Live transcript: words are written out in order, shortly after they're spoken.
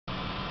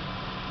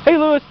Hey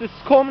Lewis, this is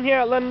Coleman here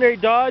at Londonderry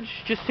Dodge,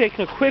 just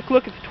taking a quick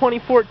look at the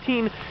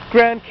 2014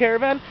 Grand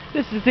Caravan.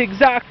 This is the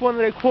exact one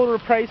that I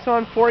quoted a price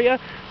on for you,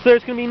 so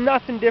there's going to be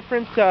nothing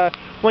different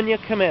when you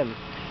come in.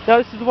 Now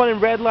this is the one in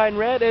red line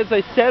red. As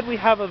I said, we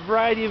have a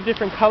variety of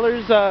different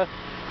colors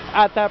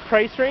at that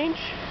price range.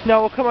 Now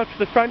we'll come up to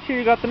the front here.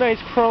 You got the nice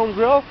chrome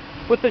grille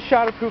with the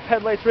shatterproof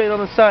headlights right on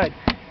the side.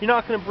 You're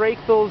not going to break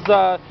those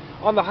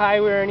on the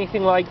highway or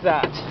anything like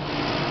that.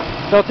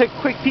 Now I'll take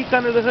a quick peek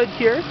under the hood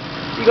here.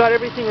 You got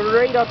everything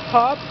right up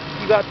top.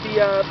 You got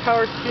the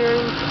power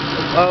steering,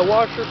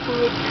 washer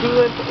fluid,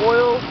 coolant,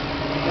 oil,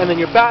 and then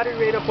your battery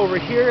right up over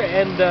here,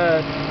 and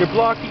your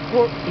block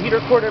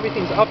heater cord,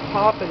 everything's up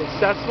top and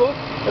accessible.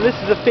 And this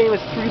is a famous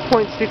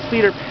 3.6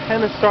 liter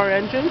Pentastar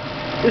engine.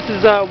 This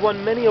has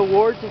won many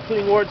awards,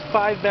 including awards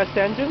 5 best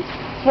engines.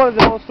 It's one of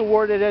the most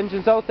awarded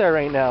engines out there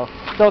right now.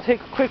 Now I'll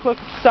take a quick look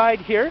at the side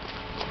here.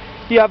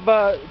 You have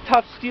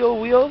tough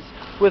steel wheels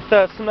with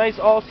some nice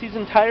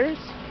all-season tires.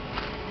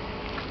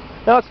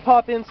 Now let's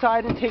pop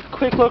inside and take a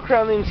quick look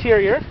around the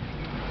interior.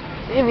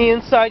 In the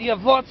inside you have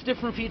lots of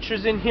different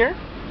features in here.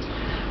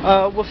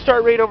 We'll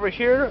start right over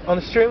here. On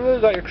the steering wheel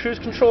you got your cruise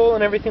control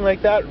and everything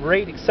like that,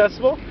 right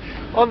accessible.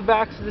 On the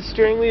backs of the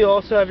steering wheel you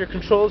also have your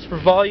controls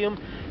for volume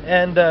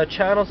and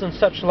channels and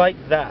such like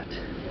that.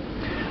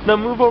 Now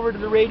move over to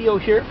the radio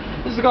here.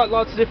 This has got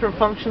lots of different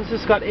functions.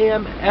 This has got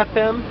AM,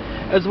 FM,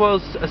 as well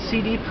as a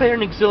CD player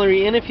and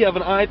auxiliary in. If you have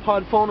an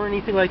iPod phone or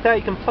anything like that,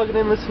 you can plug it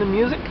in and listen to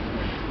music.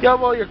 You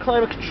have all your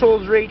climate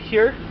controls right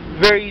here,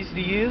 very easy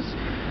to use.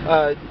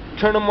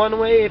 Turn them one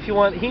way if you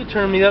want heat,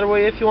 turn them the other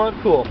way if you want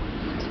cool.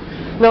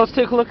 Now let's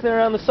take a look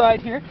there on the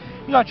side here.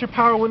 You got your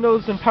power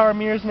windows and power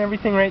mirrors and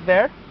everything right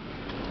there.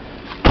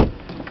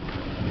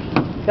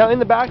 Now in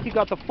the back you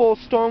got the full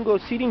stone go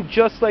seating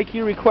just like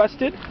you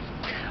requested.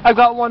 I've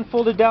got one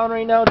folded down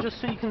right now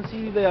just so you can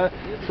see the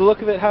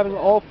look of it having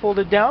all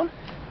folded down.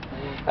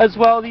 As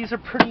well, these are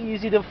pretty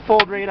easy to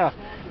fold right up.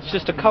 It's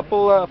just a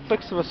couple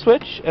flicks of a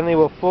switch and they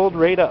will fold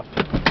right up.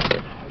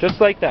 Just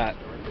like that.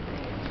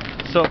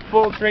 So it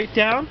folds right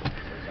down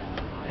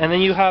and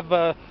then you have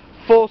a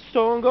full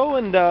stow and go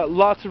and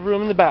lots of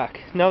room in the back.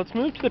 Now let's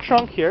move to the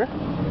trunk here.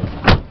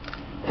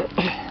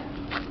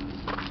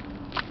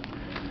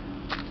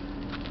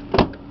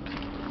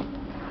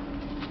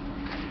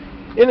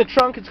 In the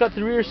trunk it's got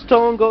the rear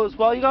stow and go as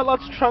well. You got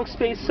lots of trunk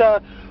space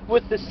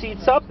with the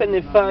seats up, and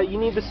if you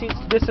need the seats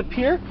to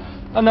disappear,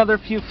 another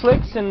few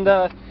flicks and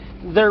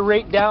they're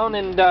right down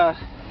and out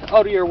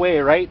of your way,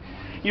 right?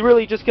 You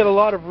really just get a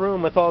lot of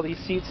room with all these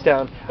seats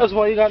down. As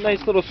well, you got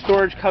nice little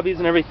storage cubbies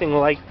and everything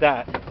like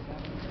that.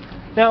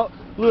 Now,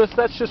 Lewis,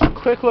 that's just a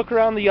quick look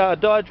around the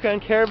Dodge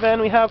Grand Caravan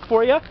we have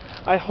for you.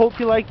 I hope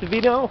you liked the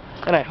video,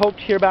 and I hope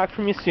to hear back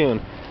from you soon.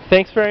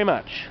 Thanks very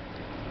much.